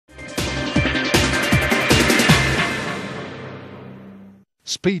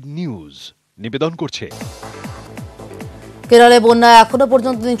Speed news নিবেদন করছে। কেরলে বন্যায় এখনো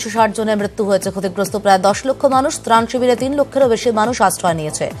পর্যন্ত ৩৬০ জনের মৃত্যু হয়েছে। ক্ষতিগ্রস্ত প্রায় ১০ লক্ষ মানুষ। ত্রাণ শিবিরে ৩ লক্ষেরও বেশি মানুষ আশ্রয়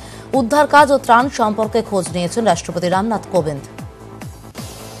নিয়েছে। উদ্ধার কাজ ও ত্রাণ সম্পর্কে খোঁজ নিয়েছেন রাষ্ট্রপতি রামনাথ কোবিন্দ।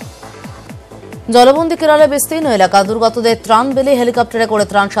 জলবন্দী কেরলে বিস্তীর্ণ এলাকা। দুর্গতদের ত্রাণ বেলে হেলিকপ্টারে করে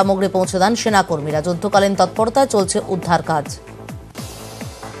ত্রাণ সামগ্রী পৌঁছে দেন সেনাকর্মীরা। যুদ্ধকালীন তৎপরতায় চলছে উদ্ধার কাজ।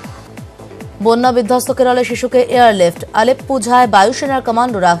 বন্যা বিধ্বস্ত কেরলে শিশুকে এয়ারলিফট। আলেপ্পুঝায় বায়ুসেনার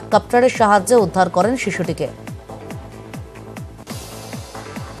কমান্ডোরা কপ্টারের সাহায্যে উদ্ধার করেন শিশুটিকে।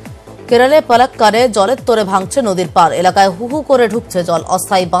 কেরলে পালাক্কারে জলের তোরে ভাঙছে নদীর পার। এলাকায় হু হু করে ঢুকছে জল।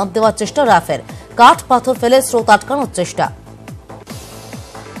 অস্থায়ী বাঁধ দেওয়ার চেষ্টা রাফের। কাঠ পাথর ফেলে স্রোত আটকানোর চেষ্টা।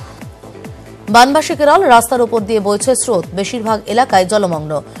 বানবাসী কেরল। রাস্তার উপর দিয়ে বইছে স্রোত। বেশিরভাগ এলাকায়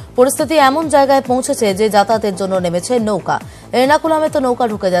জলমগ্ন। পরিস্থিতি এমন জায়গায় পৌঁছেছে যে যাতায়াতের জন্য নেমেছে নৌকা। এর্নাকুলামে তো নৌকা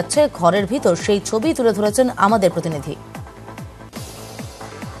ঢুকে যাচ্ছে ঘরের ভিতর। সেই ছবি তুলে ধরেছেন আমাদের প্রতিনিধি।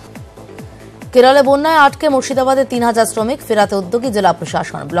 কেরলে বন্যায় আটকে মুর্শিদাবাদে ৩,০০০ শ্রমিক। ফেরাতে উদ্যোগী জেলা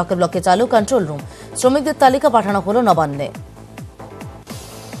প্রশাসন। ব্লকে ব্লকে চালু কন্ট্রোল রুম। শ্রমিকদের তালিকা পাঠানো হলো নবান্নে।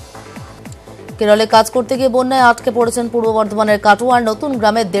 কেরলে কাজ করতে গিয়ে বন্যায় আটকে পড়েছেন পূর্ব বর্ধমানের কাটোয়ার নতুন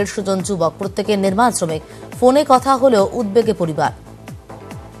গ্রামের ১৫০ জন যুবক। প্রত্যেকে নির্মাণ শ্রমিক। ফোনে কথা হলেও উদ্বেগে পরিবার।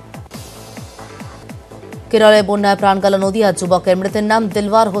 কেরলে বন্যায় প্রাণ গেল নদিয়ার যুবকের। মৃতের নাম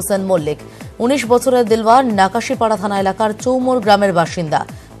দিলওয়ার হোসেন মল্লিক। ১৯ বছরের দিলওয়ার নাকাশিপাড়া থানা এলাকার চৌমোর গ্রামের বাসিন্দা।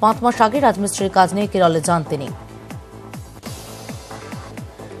 ৫ মাস আগে রাজমিস্ত্রির কাজ নিয়ে কেরলে যান তিনি।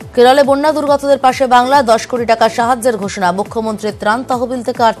 কেরলে বন্যা দুর্গতদের পাশে বাংলা। ১০ কোটি টাকা সাহায্যের ঘোষণা। মুখ্যমন্ত্রীর ত্রাণ তহবিল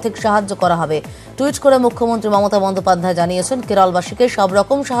থেকে আর্থিক সাহায্য করা হবে। টুইট করে মুখ্যমন্ত্রী মমতা বন্দ্যোপাধ্যায় জানিয়েছেন, কেরলবাসীকে সব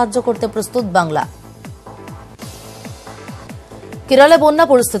রকম সাহায্য করতে প্রস্তুত বাংলা। কেরলে বন্যা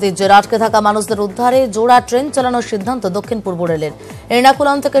পরিস্থিতির জেরে আটকে থাকা মানুষদের উদ্ধারে জোড়া ট্রেন চালানোর সিদ্ধান্ত দক্ষিণ পূর্ব রেলের।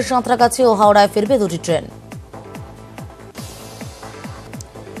 এর্নাকুলাম থেকে সাঁতরাগাছি ও হাওড়ায় ফিরবে ২টি ট্রেন।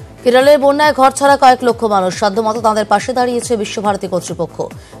 কেরলের বন্যায় ঘর ছাড়া কয়েক লক্ষ মানুষ। সাধ্যমতো তাঁদের পাশে দাঁড়িয়েছে বিশ্বভারতী কর্তৃপক্ষ।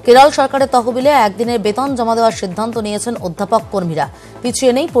 কেরল সরকারের তহবিলে একদিনের বেতন জমা দেওয়ার সিদ্ধান্ত নিয়েছেন অধ্যাপক কর্মীরা।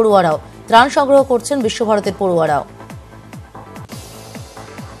 পিছিয়ে নেই পড়ুয়ারাও। ত্রাণ সংগ্রহ করছেন বিশ্বভারতীর পড়ুয়ারাও।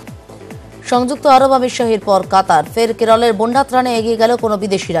 সংযুক্ত আরব আমিরশাহীর পর কাতার। ফের কেরলের বন্যা ত্রাণে এগিয়ে গেল কোনো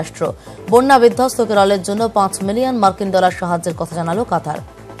বিদেশি রাষ্ট্র। বন্যা বিধ্বস্ত কেরলের জন্য $৫ মিলিয়ন সাহায্যের কথা জানালো কাতার।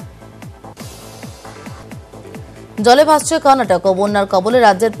 জলে ভাসছে কর্ণাটক ও বন্যার কবলে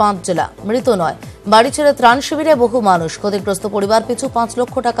রাজ্যের ৫ জেলা। মৃত নয়। বাড়ি ছেড়ে ত্রাণ শিবিরে বহু মানুষ। ক্ষতিগ্রস্ত পরিবার পিছু $৫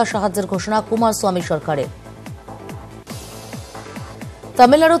 লক্ষ সাহায্যের ঘোষণা কুমারস্বামী সরকারের।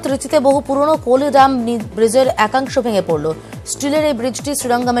 তামিলনাড়ু ত্রিচিতে বহু পুরনো কোলিডাম ব্রিজের একাংশ ভেঙে পড়ল। স্টিলের এই ব্রিজটি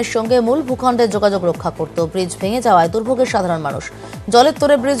শ্রীরঙ্গমের সঙ্গে মূল ভূখণ্ডের যোগাযোগ রক্ষা করত। ব্রিজ ভেঙে যাওয়ায় দুর্ভোগের সাধারণ মানুষ। জলের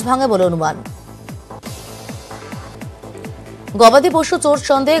তোরে ব্রিজ ভাঙে বলে অনুমান। গবাদি পশু চোর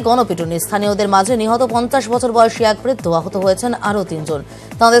সন্দেহে গণপিটুনি। স্থানীয়দের মাঝে নিহত ৫০ বছর বয়সী এক বৃদ্ধ। আহত হয়েছেন আরও ৩ জন।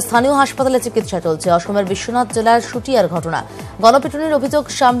 তাঁদের স্থানীয় হাসপাতালে চিকিৎসা চলছে। অসমের বিশ্বনাথ জেলার সুটিয়ার ঘটনা। গণপিটুনির অভিযোগ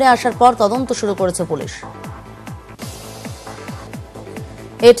সামনে আসার পর তদন্ত শুরু করেছে পুলিশ।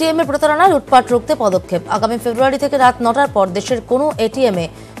 এটিএম এ প্রতারণা লুটপাট রুখতে পদক্ষেপ। আগামী ফেব্রুয়ারি থেকে রাত ৯টার পর দেশের কোনো এটিএম এ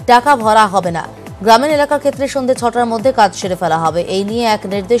টাকা ভরা হবে না। গ্রামীণ এলাকার ক্ষেত্রে সন্ধ্যে ৬টার মধ্যে কাজ সেরে ফেলা হবে। এই নিয়ে এক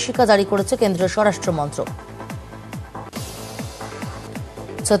নির্দেশিকা জারি করেছে কেন্দ্রীয় স্বরাষ্ট্র মন্ত্রক।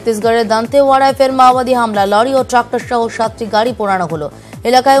 ছত্তিশগড়ের দান্তেওয়াড়ায় ফের মাওবাদী হামলা। লরি ও ট্রাক্টর সহ ৭টি গাড়ি পোড়ানো হলো।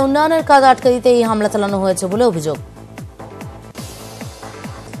 এলাকায় উন্নয়নের কাজ আটকে দিতে এই হামলা চালানো হয়েছে বলে অভিযোগ।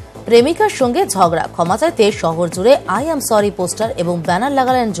 প্রেমিকার সঙ্গে ঝগড়া। ক্ষমা চাইতে শহর জুড়ে আই এম সরি পোস্টার এবং ব্যানার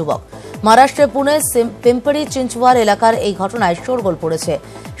লাগালেন যুবক। মহারাষ্ট্রের পুনে পিম্পরি চিঞ্চওয়ার এলাকার এই ঘটনায় শোরগোল পড়েছে।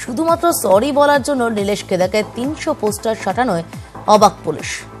 শুধুমাত্র সরি বলার জন্য নীলেশ কেদাকে ৩০০ পোস্টার সাটানোয় অবাক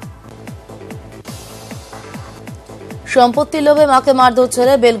পুলিশ। সম্পত্তির লোভে মাকে মারধর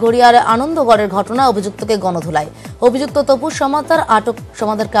ছেড়ে বেলঘড়িয়ার আনন্দগড়ের ঘটনা। অভিযুক্তকে গণধোলাই। অভিযুক্ত তপু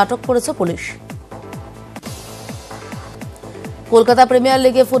সমাদারকে আটক করেছে পুলিশ। কলকাতা প্রিমিয়ার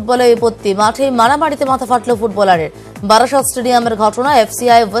লিগে ফুটবলে বিপত্তি। মাঠে মারামারিতে মাথা ফাটল ফুটবলারের। বারাসত স্টেডিয়ামের ঘটনা।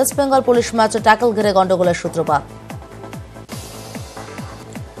 এফসিআই ওয়েস্ট বেঙ্গল পুলিশ ম্যাচে ট্যাকল ঘিরে গন্ডগোলের সূত্রপাত।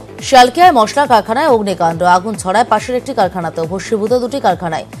 শালকিয়ায় মশলা কারখানায় অগ্নিকাণ্ড। আগুন ছড়ায় পাশের একটি কারখানাতেও। ভস্মীভূত ২টি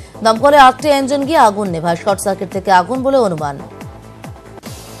কারখানায়। দমকলে ৮টি ইঞ্জিন গিয়ে আগুন নেভায়। শর্ট সার্কিট থেকে আগুন বলে অনুমান।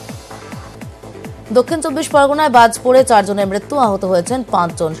 দক্ষিণ ২৪ পরগনায় বাজ পড়ে ৪ জনের মৃত্যু। আহত হয়েছেন ৫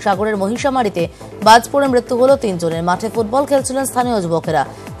 জন। সাগরের মহিষামারীতে বাজ পড়ে মৃত্যু হল ৩ জনের। মাঠে ফুটবল খেলছিলেন স্থানীয় যুবকেরা।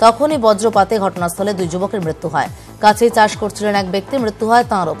 তখনই বজ্রপাতে ঘটনাস্থলে ২ যুবকের মৃত্যু হয়। কাছেই চাষ করছিলেন এক ব্যক্তির মৃত্যু হয়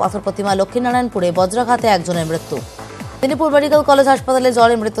তাঁরও। পাথর প্রতিমা লক্ষ্মীনারায়ণপুরে বজ্রাঘাতে একজনের মৃত্যু। মেদিনীপুর মেডিকেল কলেজ হাসপাতালে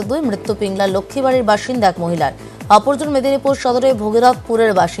জ্বরে মৃত্যু ২। মৃত্যু পিংলার লক্ষ্মীবাড়ির বাসিন্দা এক মহিলার। অপরজন মেদিনীপুর সদরে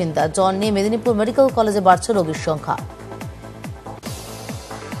ভগীরথপুরের বাসিন্দা। জ্বর নিয়ে মেদিনীপুর মেডিকেল কলেজে বাড়ছে রোগীর সংখ্যা।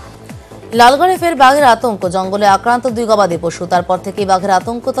 লালগড়ে ফের বাঘের আতঙ্ক, জঙ্গলে আক্রান্ত 2 গবাদি পশু। তারপর থেকেই বাঘের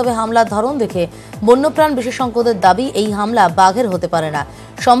আতঙ্ক। তবে হামলার ধরন দেখে বন্যপ্রাণ বিশেষজ্ঞদের দাবি, এই হামলা বাঘের হতে পারে না,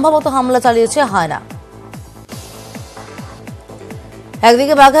 সম্ভবত হামলা চালিয়েছে হায়না।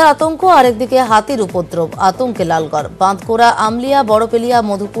 একদিকে বাঘের আতঙ্ক, আরেকদিকে হাতির উপদ্রব। আতঙ্কে লালগড়, বাঁধকোড়া, আমলিয়া, বড়পেলিয়া,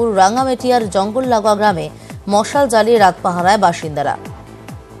 মধুপুর, রাঙ্গামেটিয়ার জঙ্গল লাগোয়া গ্রামে মশাল জ্বালিয়ে রাত পাহারায় বাসিন্দারা।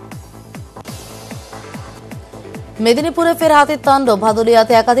 মেদিনীপুরে ফের হাতির তাণ্ডব,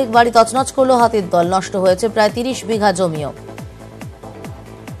 ভাদুলিয়াতে একাধিক বাড়ি তছনছ করল হাতির দল, নষ্ট হয়েছে প্রায় 30 বিঘা জমিও।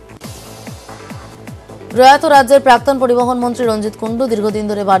 প্রয়াত রাজ্যের প্রাক্তন পরিবহন মন্ত্রী রঞ্জিত কুণ্ডু দীর্ঘদিন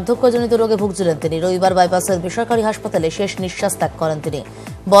ধরে বার্ধক্যজনিত রোগে ভুগছিলেন তিনি। রবিবার বাইপাসের বেসরকারি হাসপাতালে শেষ নিঃশ্বাস ত্যাগ করেন তিনি।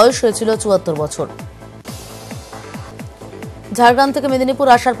 বয়স হয়েছিল 74 বছর। ঝাড়গ্রাম থেকে মেদিনীপুর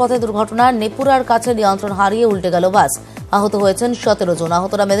আসার পথে দুর্ঘটনায় নেপুরার কাছে নিয়ন্ত্রণ হারিয়ে উল্টে গেল বাস। আহত হয়েছেন 17 জন।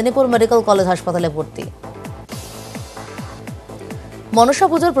 আহতরা মেদিনীপুর মেডিকেল কলেজ হাসপাতালে ভর্তি। মনসা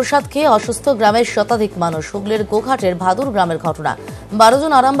পুজোর প্রসাদ খেয়ে অসুস্থ গ্রামের শতাধিক মানুষ। হুগলির গোঘাটের ভাদুর গ্রামের ঘটনা। 12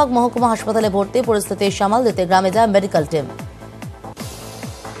 জন আরামবাগ মহকুমা হাসপাতালে ভর্তি। পরিস্থিতি সামাল দিতে গ্রামে যায় মেডিকেল টিম।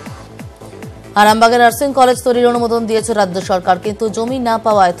 আরামবাগের নার্সিং কলেজ তৈরির অনুমোদন দিয়েছে রাজ্য সরকার, কিন্তু জমি না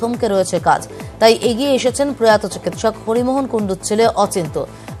পাওয়ায় থমকে রয়েছে কাজ। তাই এগিয়ে এসেছেন প্রয়াত চিকিৎসক হরিমোহন কুণ্ডুর ছেলে অচিন্ত।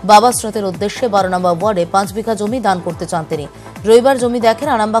 বাবা স্মৃতির উদ্দেশ্যে 12 নম্বর ওয়ার্ডে 5 বিঘা জমি দান করতে চান তিনি। রবিবার জমি দেখেন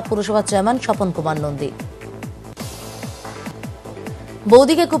আরামবাগ পুরসভার চেয়ারম্যান স্বপন কুমার নন্দী।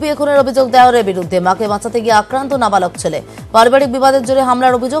 বৌদিকে কুপিয়ে খুনের অভিযোগ দেওয়ারের বিরুদ্ধে। মাকে বাঁচাতে গিয়ে আক্রান্ত নাবালক ছেলে। পারিবারিক বিবাদের জেরে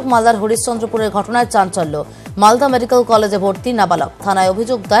হামলার অভিযোগ। মালদার হরিশ্চন্দ্রপুরের ঘটনায় চাঞ্চল্য। মালদা মেডিকেল কলেজে ভর্তি নাবালক। থানায়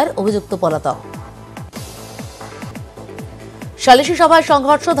অভিযোগ দায়ের, অভিযুক্ত পলাতক। সালিশি সভায়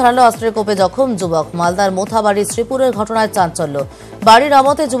সংঘর্ষ, ধারালো অস্ত্রের কোপে জখম যুবক। মালদার মোথাবাড়ি শ্রীপুরের ঘটনায় চাঞ্চল্য। বাড়ির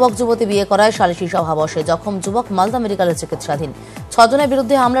অমতে যুবক যুবতী বিয়ে করায় সালিশি সভা বসে। জখম যুবক মালদা মেডিকেলে চিকিৎসাধীন। 6 জনের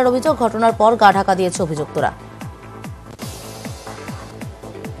বিরুদ্ধে হামলার অভিযোগ। ঘটনার পর গা ঢাকা দিয়েছে অভিযুক্তরা।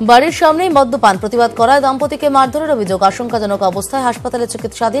 বাড়ির সামনেই মদ্যপান, প্রতিবাদ করায় দম্পতিকে মারধরের অভিযোগ। আশঙ্কাজনক অবস্থায় হাসপাতালে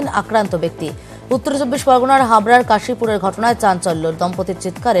চিকিৎসাধীন আক্রান্ত ব্যক্তি। উত্তর 24 পরগনার হাবড়ার কাশীপুরের ঘটনায় চাঞ্চল্য। দম্পতির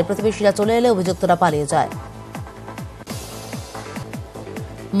চিৎকারে প্রতিবেশীরা চলে এলে অভিযুক্তরা পালিয়ে যায়।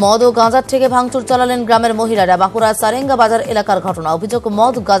 মদ ও গাঁজার থেকে ভাঙচুর চালালেন গ্রামের মহিলারা। বাঁকুড়ার সারেঙ্গা বাজার এলাকার ঘটনা। অভিযোগ,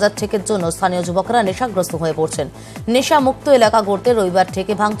 মদ গাঁজার ঠেকের জন্য স্থানীয় যুবকরা নেশাগ্রস্ত হয়ে পড়ছেন। নেশা মুক্ত এলাকা গড়তে রবিবার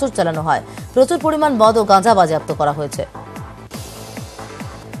থেকে ভাঙচুর চালানো হয়। প্রচুর পরিমাণ মদ ও গাঁজা বাজেয়াপ্ত করা হয়েছে।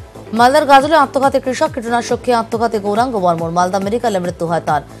 মালদার গাজলে আত্মঘাতী কৃষক, কীটনাশক খেয়ে আত্মঘাতী গৌরাঙ্গ বর্মন। মালদা মেডিকেলে মৃত্যু হয়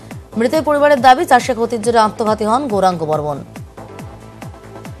তার। মৃতের পরিবারের দাবি, চাষে ক্ষতির জেরে আত্মঘাতী হন গৌরাঙ্গ বর্মন।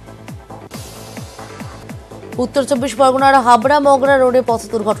 উত্তর 24 পরগনার হাবড়া মগরা রোডে পথ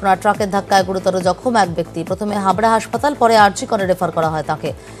দুর্ঘটনা। ট্রাকের ধাক্কায় গুরুতর জখম এক ব্যক্তি। প্রথমে হাবড়া হাসপাতাল, পরে আরজি করে রেফার করা হয় তাকে।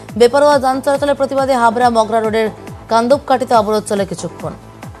 বেপরোয়া যান চলাচলের প্রতিবাদে হাবড়া মগরা রোডের কান্দবকাটিতে অবরোধ চলে কিছুক্ষণ।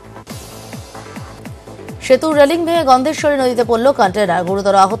 সেতুর রেলিং ভেঙে গন্ধেশ্বরী নদীতে পড়ল কন্টেনার।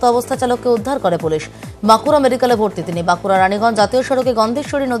 গুরুতর আহত অবস্থায় চালককে উদ্ধার করে পুলিশ। বাঁকুড়া মেডিকেলে ভর্তি তিনি। বাঁকুড়া রানীগঞ্জ জাতীয় সড়কে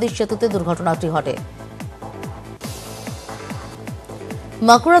গন্ধেশ্বরী নদীর সেতুতে দুর্ঘটনাটি ঘটে।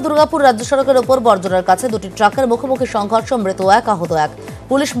 বাঁকুড়া দুর্গাপুর রাজ্য সড়কের ওপর বর্জনার কাছে 2টি ট্রাকের মুখোমুখি সংঘর্ষ। মৃত 1, আহত 1।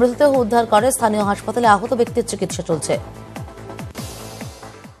 পুলিশ মৃতদেহ উদ্ধার করে। স্থানীয় হাসপাতালে আহত ব্যক্তির চিকিৎসা চলছে।